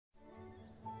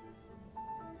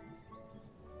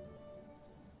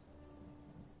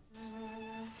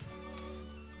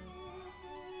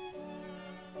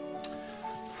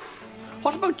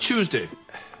What about Tuesday?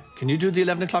 Can you do the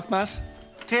 11 o'clock mass?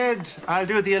 Ted, I'll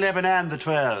do the 11 and the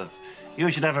 12. You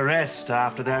should have a rest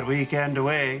after that weekend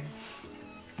away.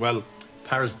 Well,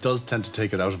 Paris does tend to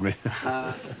take it out of me.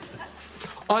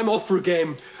 I'm off for a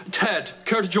game. Ted,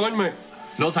 care to join me?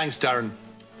 No thanks, Darren.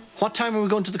 What time are we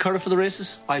going to the Curragh for the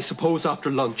races? I suppose after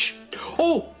lunch.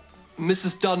 Oh,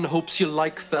 Mrs. Dunn hopes you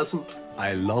like pheasant.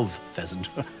 I love pheasant.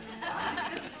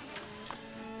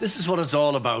 This is what it's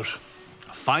all about.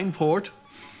 A fine port,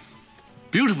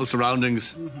 beautiful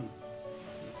surroundings,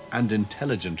 and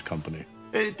intelligent company.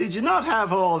 Did you not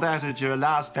have all that at your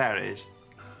last parish?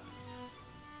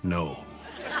 No.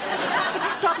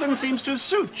 Dublin seems to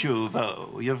suit you,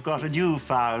 though. You've got a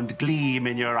newfound gleam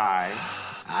in your eye.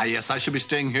 Ah, yes, I should be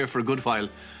staying here for a good while.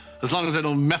 As long as I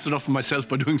don't mess it up for myself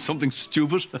by doing something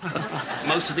stupid.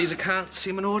 Most of these accounts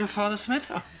seem in order, Father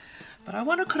Smith. But I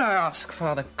wonder, could I ask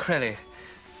Father Crelly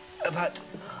about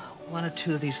one or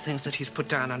two of these things that he's put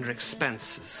down under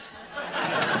expenses?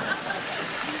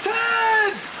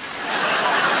 Dad!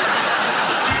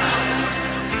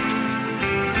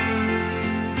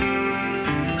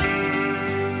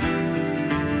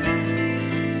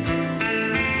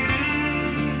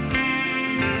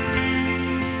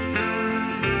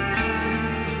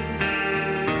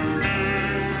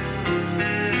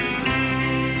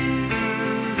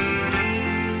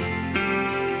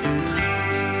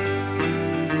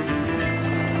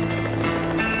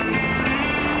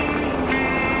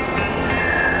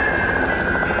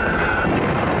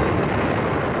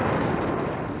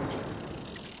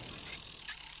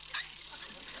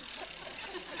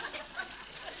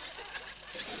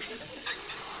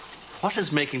 What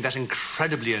is making that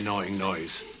incredibly annoying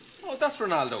noise? Oh, that's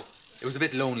Ronaldo. It was a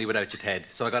bit lonely without you, Ted,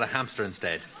 so I got a hamster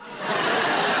instead.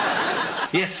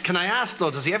 Yes, can I ask,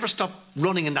 though, does he ever stop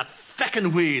running in that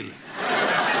feckin' wheel?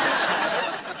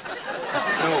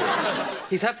 No.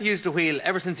 He's had to use the wheel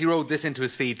ever since he rode this into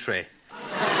his feed tray.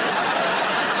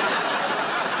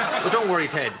 But don't worry,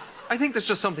 Ted. I think there's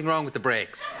just something wrong with the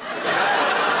brakes.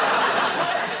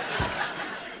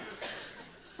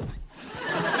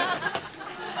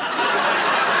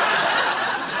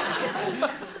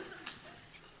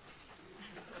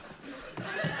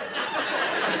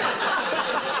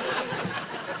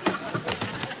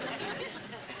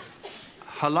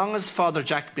 How long has Father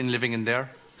Jack been living in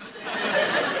there?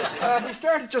 We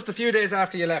started just a few days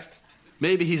after you left.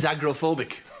 Maybe he's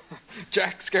agrophobic.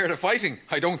 Jack's scared of fighting.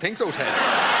 I don't think so, Ted.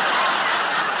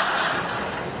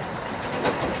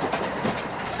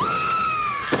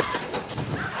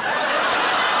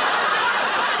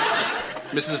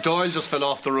 Mrs. Doyle just fell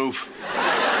off the roof.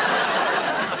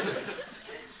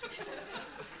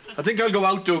 I think I'll go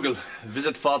out, Dougal,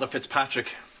 visit Father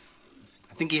Fitzpatrick.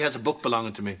 I think he has a book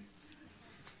belonging to me.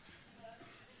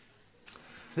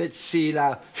 Let's see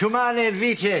now. Humane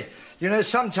Vitae. You know,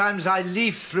 sometimes I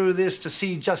leaf through this to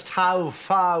see just how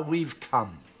far we've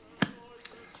come.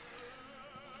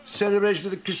 Celebration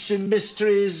of the Christian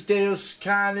Mysteries, Deus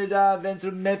Canida,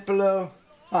 Ventrum Mepolo.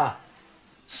 Ah,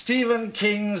 Stephen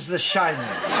King's The Shining.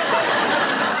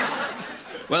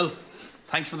 Well,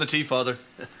 thanks for the tea, Father.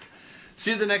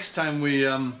 See you the next time we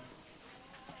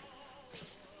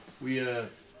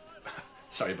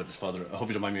Sorry about this, Father. I hope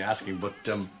you don't mind me asking, but,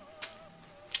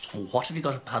 what have you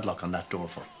got a padlock on that door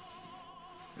for?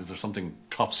 Is there something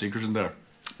top secret in there?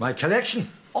 My collection.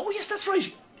 Oh, yes, that's right.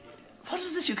 What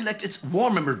is this you collect? It's war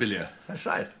memorabilia. That's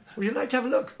right. Would you like to have a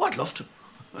look? Oh, I'd love to.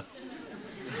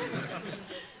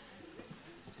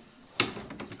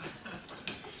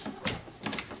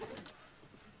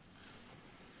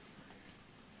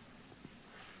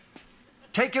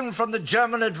 Taken from the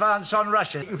German advance on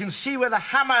Russia. You can see where the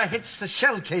hammer hits the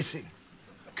shell casing.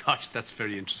 Gosh, that's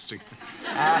very interesting.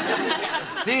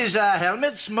 These are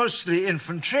helmets, mostly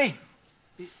infantry.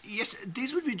 Yes,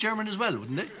 these would be German as well,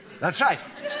 wouldn't they? That's right.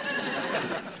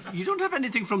 You don't have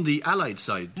anything from the Allied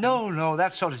side? No,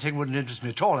 that sort of thing wouldn't interest me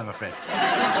at all, I'm afraid.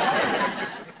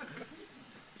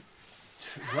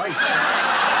 Right.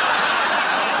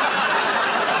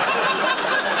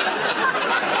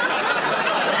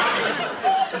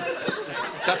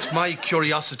 That's my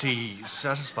curiosity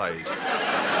satisfied.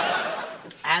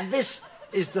 And this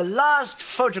is the last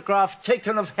photograph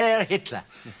taken of Herr Hitler.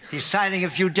 He's signing a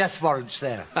few death warrants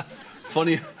there.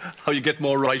 Funny how you get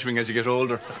more right-wing as you get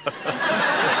older.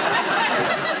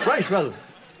 Right, well.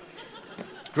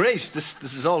 Great, this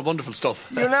is all wonderful stuff.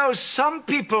 You know, some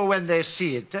people, when they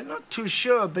see it, they're not too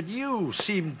sure, but you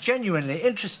seem genuinely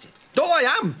interested. Oh, I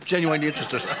am genuinely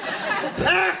interested.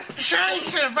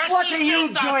 What are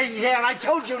you doing here? I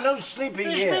told you no sleeping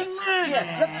here.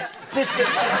 Here, This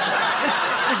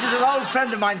is an old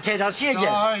friend of mine, Ted. I'll see you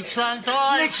again. Deutschland,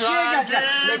 Deutschland,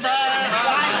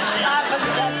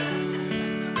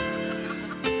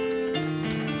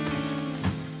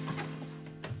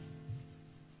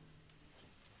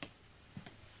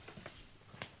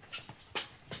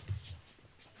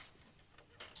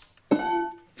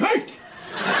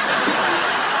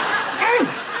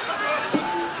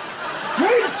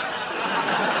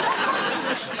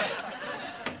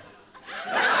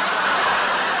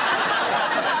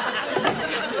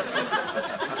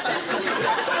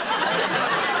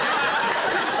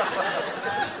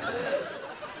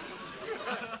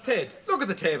 Ted, look at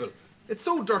the table. It's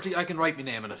so dirty I can write my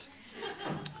name on it.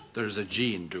 There's a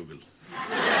G in Dougal.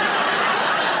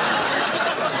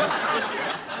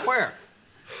 Where?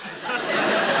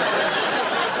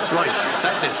 Right,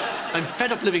 that's it. I'm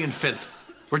fed up living in filth.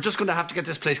 We're just going to have to get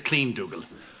this place clean, Dougal.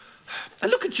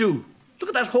 And look at you. Look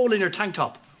at that hole in your tank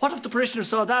top. What if the parishioners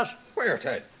saw that? Where,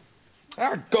 Ted?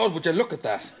 Oh, God, would you look at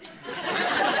that?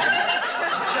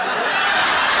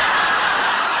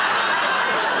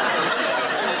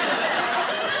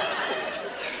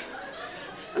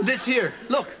 And this here,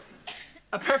 look.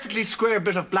 A perfectly square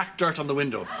bit of black dirt on the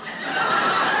window.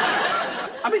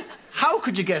 I mean, how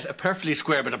could you get a perfectly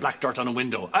square bit of black dirt on a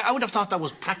window? I would have thought that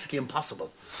was practically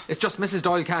impossible. It's just Mrs.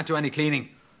 Doyle can't do any cleaning.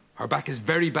 Her back is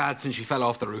very bad since she fell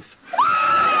off the roof.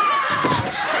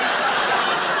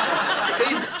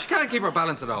 See, she can't keep her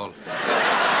balance at all.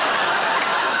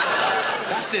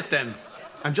 That's it then.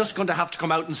 I'm just going to have to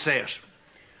come out and say it.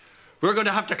 We're going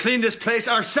to have to clean this place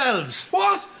ourselves.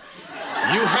 What?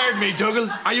 You heard me, Dougal.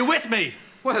 Are you with me?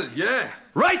 Well, yeah.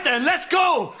 Right then, let's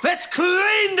go! Let's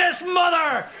clean this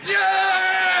mother!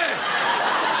 Yeah!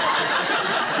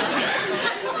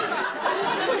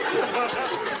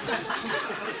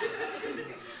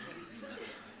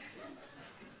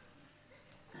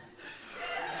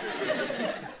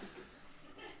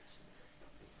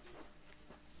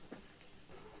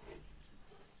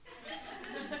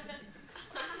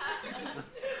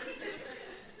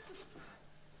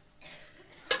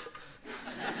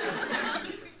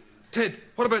 Ted,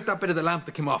 what about that bit of the lamp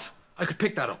that came off? I could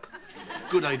pick that up.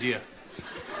 Good idea.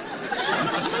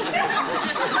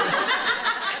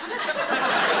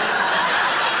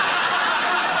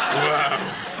 Wow.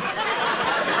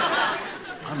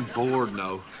 I'm bored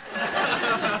now.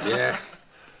 Yeah.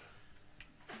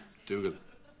 Dougal,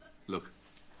 look.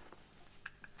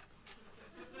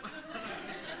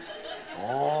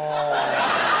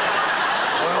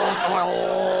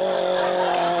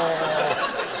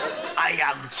 I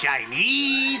am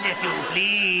Chinese, if you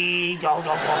please.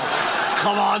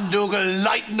 Come on, Dougal,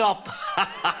 lighten up.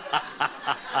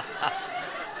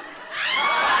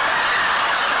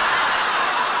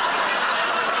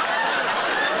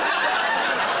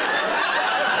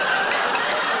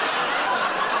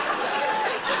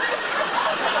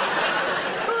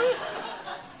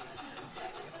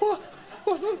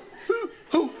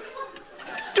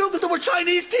 Dougal, there were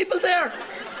Chinese people there.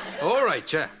 All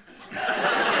right, yeah.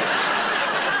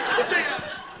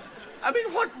 I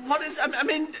mean, what is... I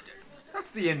mean...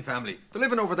 That's the Inn family. They're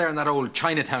living over there in that old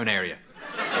Chinatown area.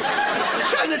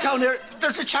 Chinatown there?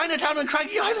 There's a Chinatown on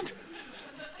Craggy Island?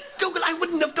 Dougal, I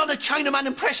wouldn't have done a Chinaman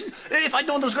impression if I'd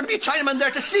known there was going to be a Chinaman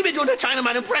there to see me doing a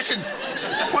Chinaman impression.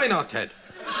 Why not, Ted?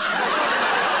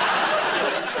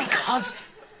 Because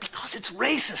it's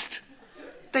racist.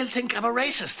 They'll think I'm a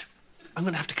racist. I'm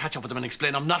going to have to catch up with them and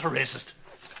explain I'm not a racist.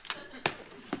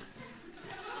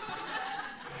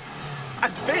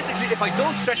 And basically, if I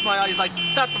don't stretch my eyes like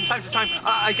that from time to time,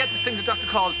 I get this thing the doctor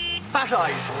calls bat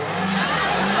eyes.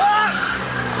 Ah!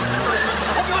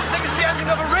 I don't think it's the ending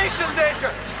of a racial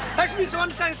nature. Thanks for being so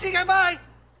understanding. See you again. Bye.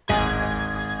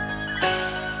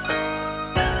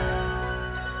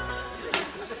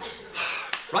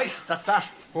 Right, that's that.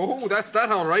 Oh, that's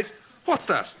that, all right. What's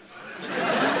that?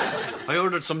 I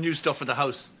ordered some new stuff for the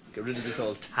house. Get rid of this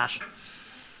old tat.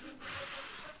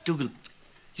 Dougal,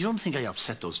 you don't think I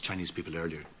upset those Chinese people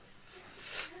earlier?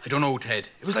 I don't know, Ted.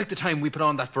 It was like the time we put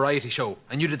on that variety show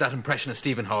and you did that impression of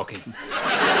Stephen Hawking.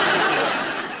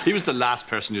 He was the last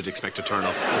person you'd expect to turn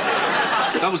up.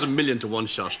 That was 1,000,000 to 1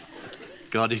 shot.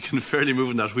 God, he can fairly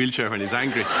move in that wheelchair when he's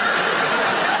angry.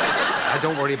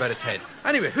 Don't worry about it, Ted.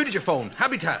 Anyway, who did you phone?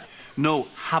 Habitat? No,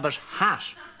 Habit Hat.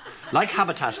 Like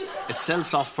Habitat, it sells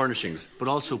soft furnishings, but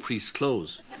also priests'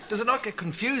 clothes. Does it not get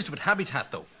confused with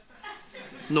Habitat, though?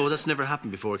 No, that's never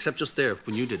happened before, except just there,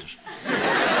 when you did it.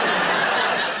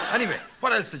 Anyway,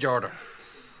 what else did you order?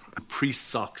 Priest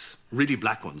socks. Really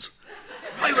black ones.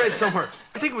 I read somewhere,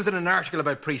 I think it was in an article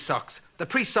about priest socks, that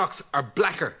priest socks are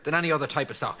blacker than any other type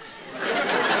of socks.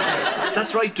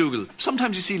 That's right, Dougal.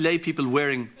 Sometimes you see lay people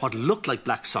wearing what look like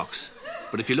black socks.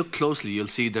 But if you look closely, you'll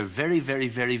see they're very, very,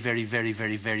 very, very, very,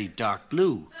 very, very dark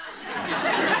blue.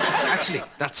 Actually,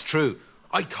 that's true.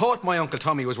 I thought my Uncle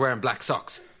Tommy was wearing black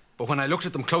socks. But when I looked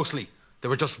at them closely, they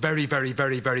were just very, very,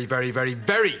 very, very, very, very,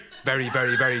 very, very,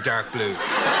 very, very dark blue.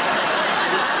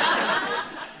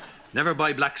 Never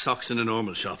buy black socks in a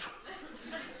normal shop.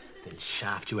 They'll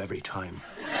shaft you every time.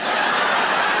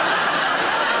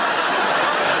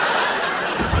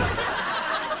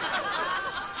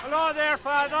 Hello there,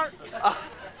 Father.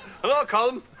 Hello,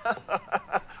 Colm.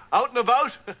 Out and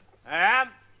about? I am.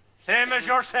 Same as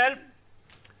yourself.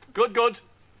 Good, good.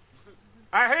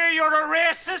 I hear you're a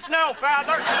racist now,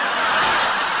 Father.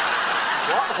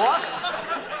 What?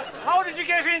 How did you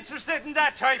get interested in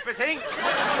that type of thing?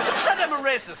 Who said I'm a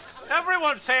racist?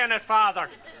 Everyone's saying it, Father.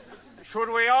 Should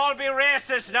we all be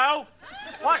racist now?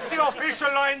 What's the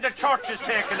official line the church is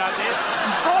taking on this?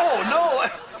 Oh, no.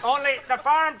 Only the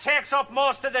farm takes up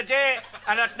most of the day,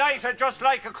 and at night I just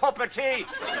like a cup of tea.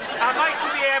 I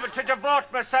mightn't be able to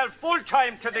devote myself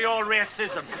full-time to the old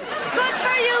racism. Good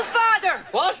for you, Father.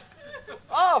 What?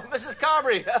 Oh, Mrs.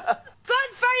 Carberry.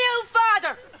 Good for you,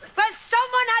 Father. Well,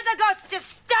 someone had the guts to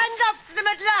stand up to them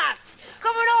at last.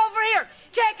 Coming over here,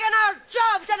 taking our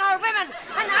jobs and our women,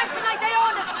 and acting like they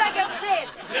own a feckin' place.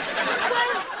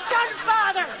 Well done,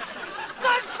 Father.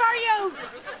 Good for you.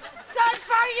 Good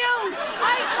for you.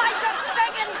 I'd like to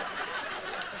feckin'...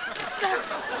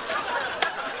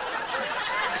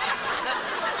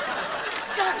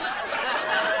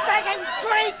 Feckin'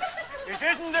 Greeks. It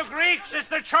isn't the Greeks, it's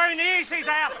the Chinese he's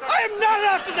after. I'm not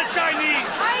after the Chinese.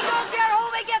 I don't care who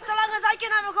we get so long as I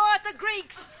can have a go at the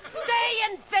Greeks.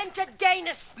 They invented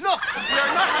gayness. Look,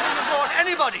 we're not having a go at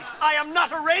anybody. I am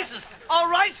not a racist, all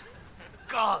right?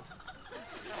 God.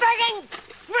 Friggin'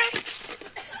 Greeks.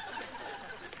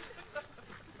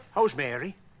 How's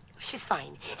Mary? She's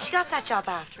fine. She got that job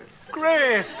after.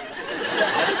 Great.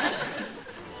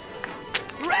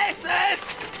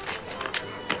 Racist!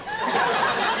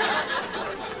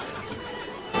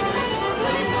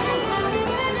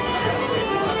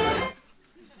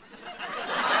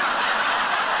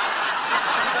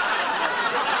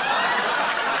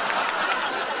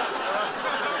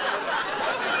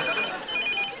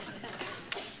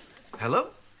 Hello?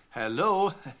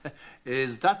 Hello?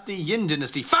 Is that the Yin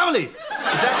dynasty? Family! Is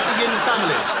that the Yin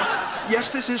family?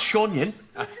 Yes, this is Sean Yin.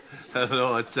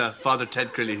 Hello, it's Father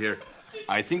Ted Crilly here.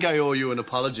 I think I owe you an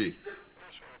apology.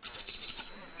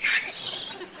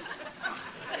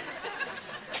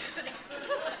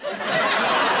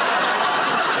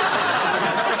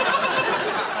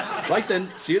 Right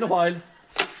then, see you in a while.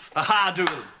 Aha,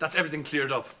 Dougal, that's everything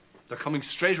cleared up. They're coming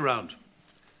straight around.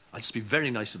 I'll just be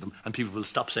very nice to them and people will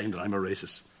stop saying that I'm a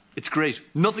racist. It's great.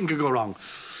 Nothing could go wrong.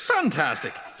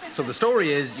 Fantastic. So the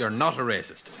story is you're not a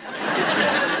racist.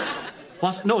 Yes.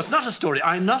 What? No, it's not a story.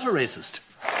 I'm not a racist.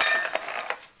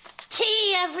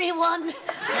 Tea, everyone.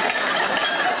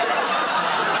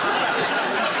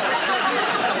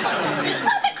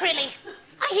 Father Crilly,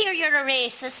 I hear you're a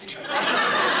racist.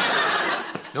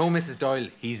 No, Mrs. Doyle,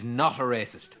 he's not a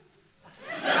racist.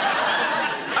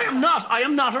 I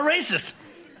am not a racist.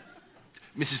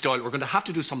 Mrs. Doyle, we're going to have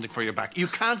to do something for your back. You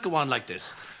can't go on like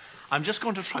this. I'm just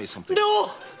going to try something.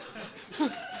 No.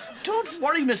 Don't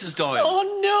worry, Mrs. Doyle. Oh,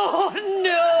 no.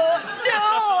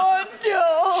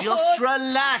 Just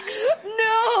relax.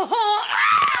 No.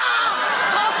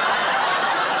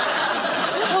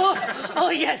 Oh,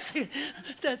 yes.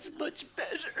 That's much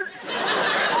better.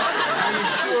 Are you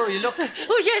sure? You look...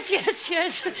 Oh, yes.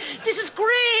 This is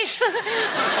great.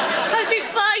 I'll be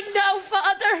fine now,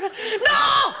 Father.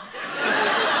 No!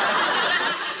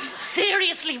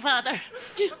 Seriously, Father,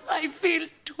 I feel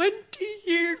 20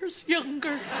 years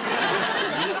younger.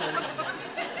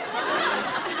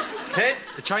 Ted,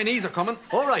 the Chinese are coming.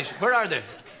 All right, where are they?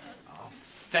 Oh,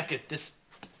 feck it. This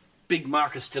big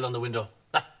mark is still on the window.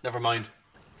 Ah, never mind.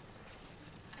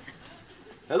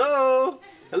 Hello?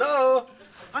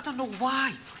 I don't know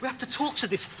why. We have to talk to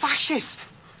this fascist.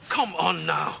 Come on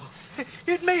now.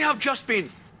 It may have just been...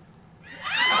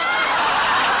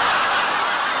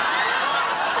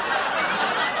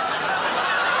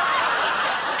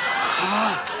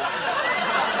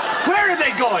 Where are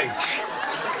they going?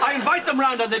 I invite them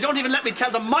round and they don't even let me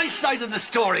tell them my side of the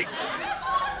story.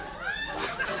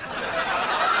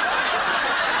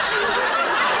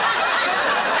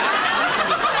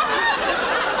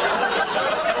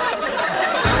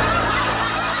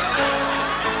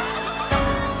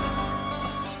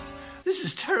 This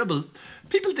is terrible.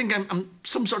 People think I'm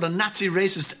some sort of Nazi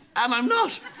racist, and I'm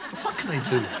not. But what can I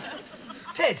do?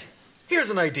 Ted, here's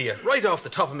an idea right off the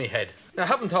top of my head. I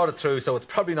haven't thought it through, so it's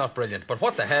probably not brilliant, but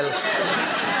what the hell?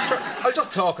 Sure, I'll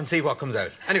just talk and see what comes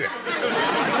out. Anyway,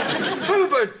 how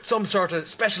about some sort of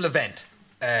special event,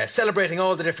 celebrating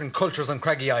all the different cultures on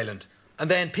Craggy Island, and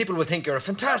then people will think you're a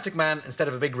fantastic man instead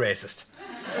of a big racist.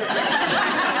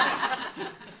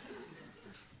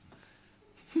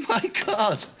 My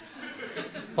God.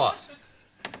 What?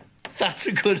 That's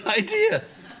a good idea.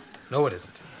 No, it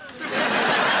isn't.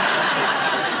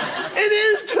 It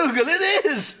is, Dougal, it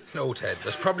is. No, Ted,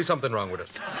 there's probably something wrong with it.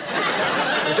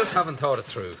 You just haven't thought it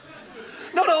through.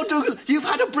 No, Dougal, you've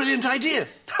had a brilliant idea.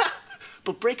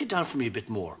 But break it down for me a bit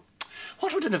more.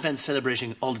 What would an event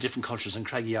celebrating all the different cultures on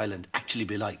Craggy Island actually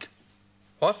be like?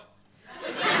 What?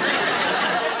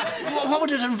 What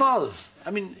would it involve?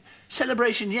 I mean,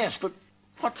 celebration, yes, but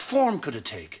what form could it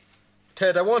take?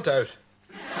 Ted, I want out.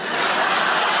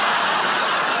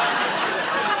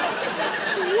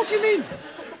 What do you mean?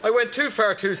 I went too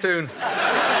far too soon.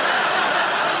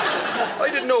 I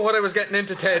didn't know what I was getting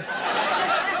into, Ted.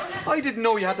 I didn't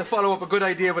know you had to follow up a good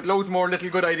idea with loads more little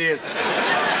good ideas.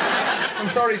 I'm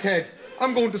sorry, Ted.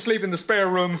 I'm going to sleep in the spare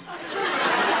room.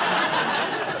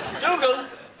 Dougal!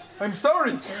 I'm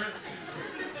sorry.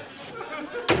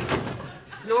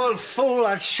 You old fool,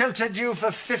 I've sheltered you for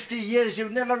 50 years.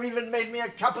 You've never even made me a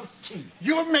cup of tea.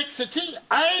 You make the tea,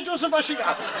 I do the washing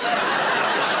up.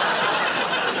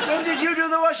 When did you do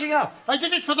the washing up? I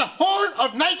did it for the whole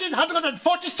of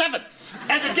 1947.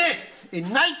 And again in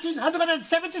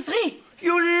 1973.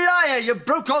 You liar! You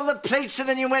broke all the plates and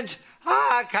then you went,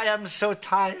 I am so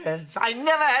tired. I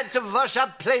never had to wash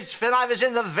up plates when I was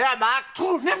in the Wehrmacht.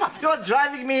 Oh, never. You're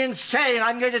driving me insane.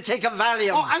 I'm going to take a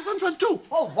Valium. Oh, I want one too.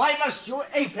 Oh, why must you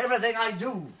ape everything I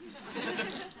do?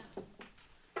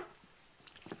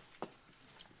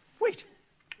 Wait.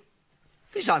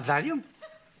 These aren't Valium.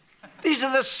 These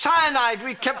are the cyanide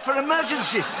we kept for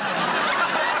emergencies.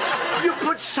 You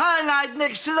put cyanide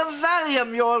next to the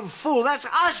Valium, you old fool. That's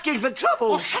asking for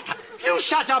trouble. Oh, shut up. You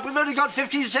shut up. We've only got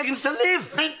 15 seconds to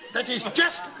live. And that is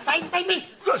just fine by me.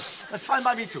 Good. That's fine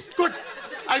by me, too. Good.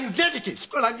 I'm glad it is.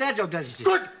 Well, I'm glad you're glad it is.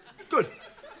 Good. Good.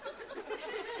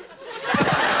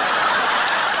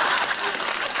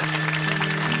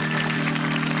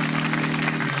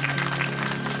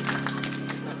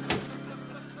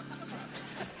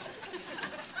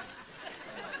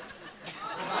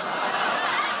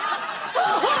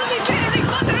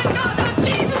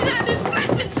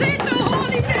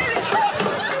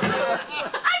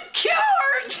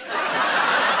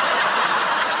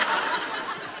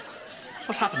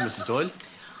 What happened, Mrs. Doyle?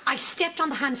 I stepped on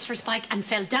the hamster's bike and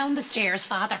fell down the stairs,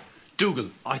 Father.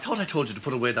 Dougal, I thought I told you to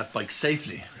put away that bike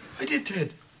safely. I did,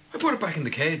 Ted. I put it back in the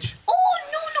cage. Oh,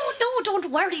 no, don't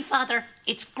worry, Father.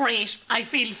 It's great. I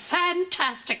feel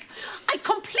fantastic. I'd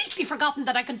completely forgotten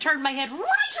that I can turn my head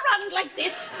right around like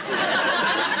this.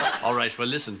 All right, well,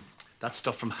 listen. That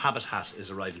stuff from Habitat is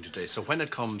arriving today, so when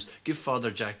it comes, give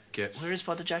Father Jack... where is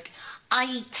Father Jack?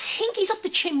 I think he's up the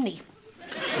chimney.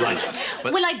 Right.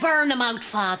 Well, Will I burn him out,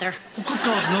 Father? oh, good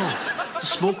God, no. The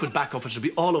smoke would back up. It should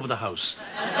be all over the house.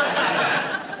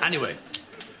 Anyway,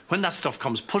 when that stuff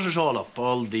comes, put it all up.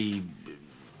 All the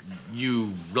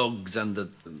new rugs and the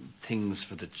things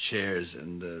for the chairs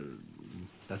and the...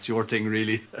 That's your thing,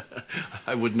 really.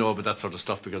 I wouldn't know about that sort of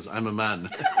stuff because I'm a man.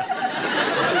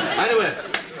 Anyway,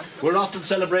 we're off to the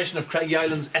celebration of Craggy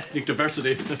Island's ethnic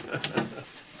diversity.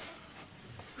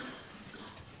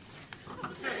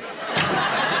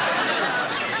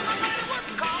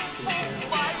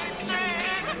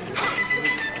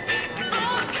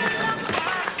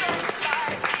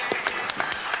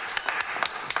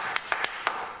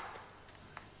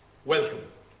 Welcome.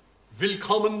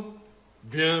 Willkommen.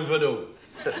 Bienvenue.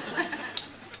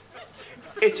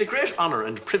 It's a great honour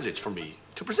and privilege for me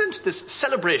to present this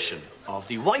celebration of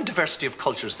the wide diversity of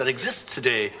cultures that exists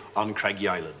today on Craggy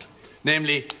Island,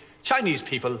 namely Chinese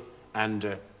people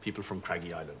and people from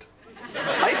Craggy Island.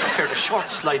 I've prepared a short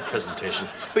slide presentation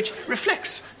which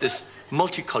reflects this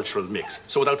multicultural mix.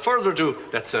 So without further ado,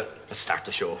 let's start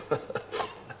the show.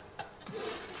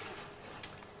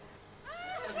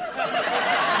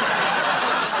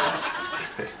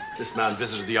 This man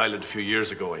visited the island a few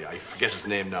years ago. I forget his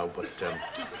name now, but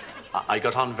I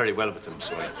got on very well with him,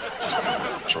 so I just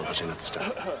throw that in at the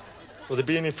start. Will there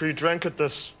be any free drink at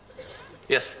this?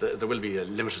 Yes, there will be a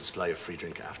limited supply of free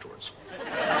drink afterwards.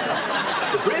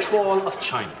 The Great Wall of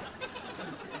China.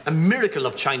 A miracle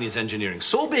of Chinese engineering.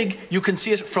 So big, you can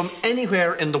see it from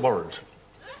anywhere in the world.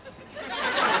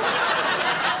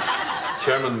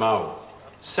 Chairman Mao,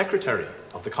 Secretary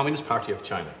of the Communist Party of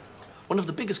China. One of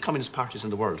the biggest communist parties in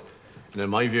the world. And in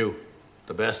my view,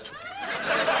 the best.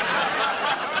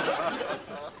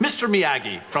 Mr. Mr.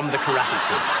 Miyagi from The Karate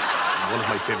Kid. One of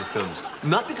my favourite films.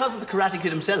 Not because of The Karate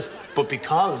Kid himself, but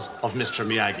because of Mr.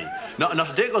 Miyagi. Not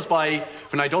a day goes by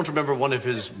when I don't remember one of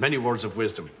his many words of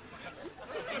wisdom.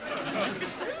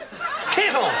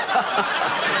 Kato!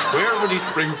 Where would he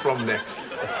spring from next?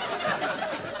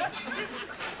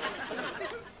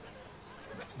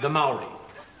 The Maori.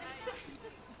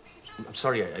 I'm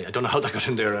sorry, I don't know how that got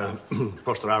in there. Of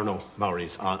course, there are no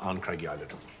Maoris on Craggy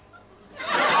Island.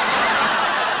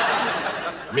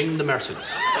 Ming the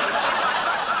Merciless.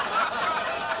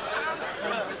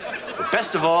 But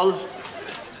best of all,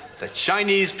 the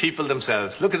Chinese people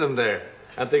themselves. Look at them there.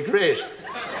 Aren't they great?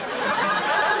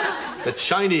 The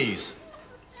Chinese.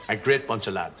 A great bunch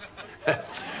of lads.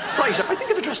 Right, I think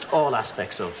I've addressed all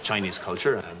aspects of Chinese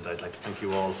culture, and I'd like to thank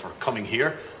you all for coming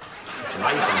here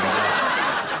tonight.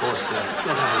 And, of course, if you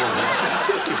want to have a word,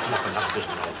 feel free to come up and have a bit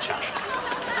of an old chat.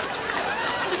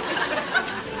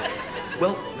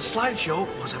 Well, the slideshow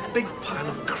was a big pile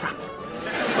of crap.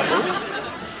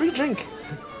 But the free drink,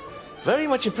 very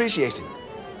much appreciated.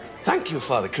 Thank you,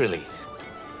 Father Crilly.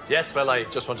 Yes, well, I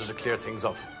just wanted to clear things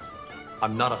up.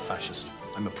 I'm not a fascist.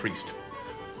 I'm a priest.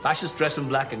 Fascists dress in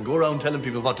black and go around telling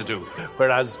people what to do,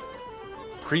 whereas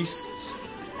priests...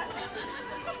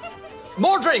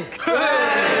 More drink!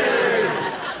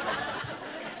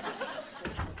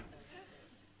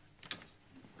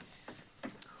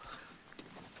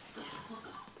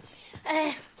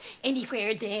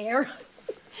 Anywhere there.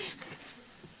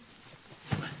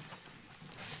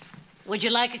 Would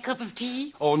you like a cup of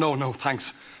tea? Oh, no,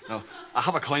 thanks. No, I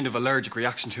have a kind of allergic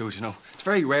reaction to it, you know. It's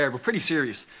very rare, but pretty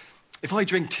serious. If I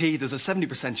drink tea, there's a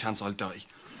 70% chance I'll die.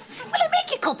 Well, I'll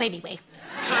make you a cup anyway.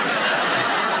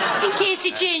 In case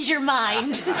you change your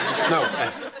mind. No,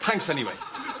 thanks anyway.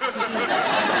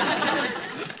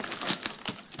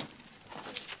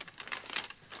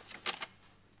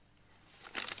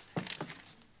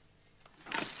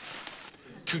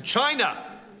 To China!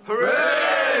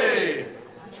 Hooray!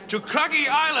 To Craggy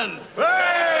Island!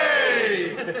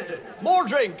 Hooray! More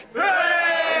drink!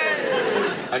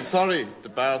 Hooray! I'm sorry, the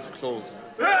bar's closed.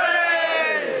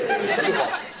 Hooray! Tell you what,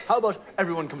 how about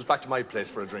everyone comes back to my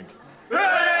place for a drink?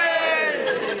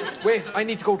 Hooray! Wait, I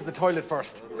need to go to the toilet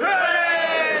first.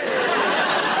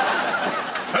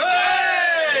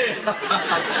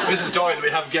 Mrs. Doyle, we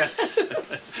have guests.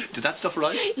 Did that stuff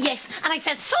right? Yes, and I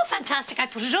felt so fantastic I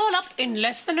put it all up in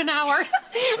less than an hour.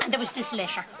 And there was this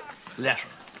letter. Letter.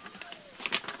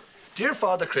 Dear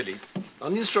Father Crilly,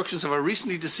 on the instructions of our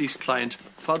recently deceased client,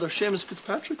 Father Seamus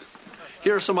Fitzpatrick,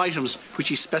 here are some items which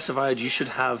he specified you should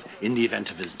have in the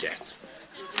event of his death.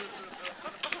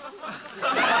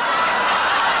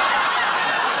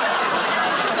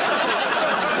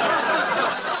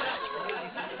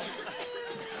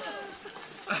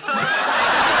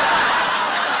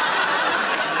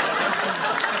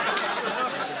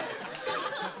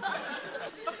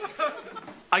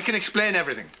 I can explain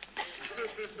everything.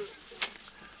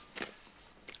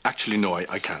 Actually, no,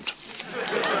 I can't.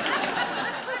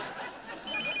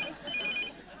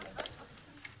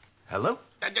 Hello?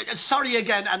 Sorry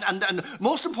again, and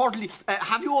most importantly,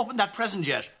 have you opened that present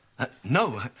yet?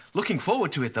 No, looking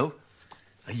forward to it, though.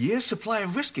 A year's supply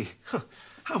of whiskey.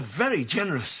 How very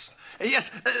generous. Yes,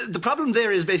 the problem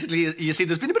there is basically, you see,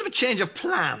 there's been a bit of a change of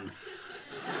plan.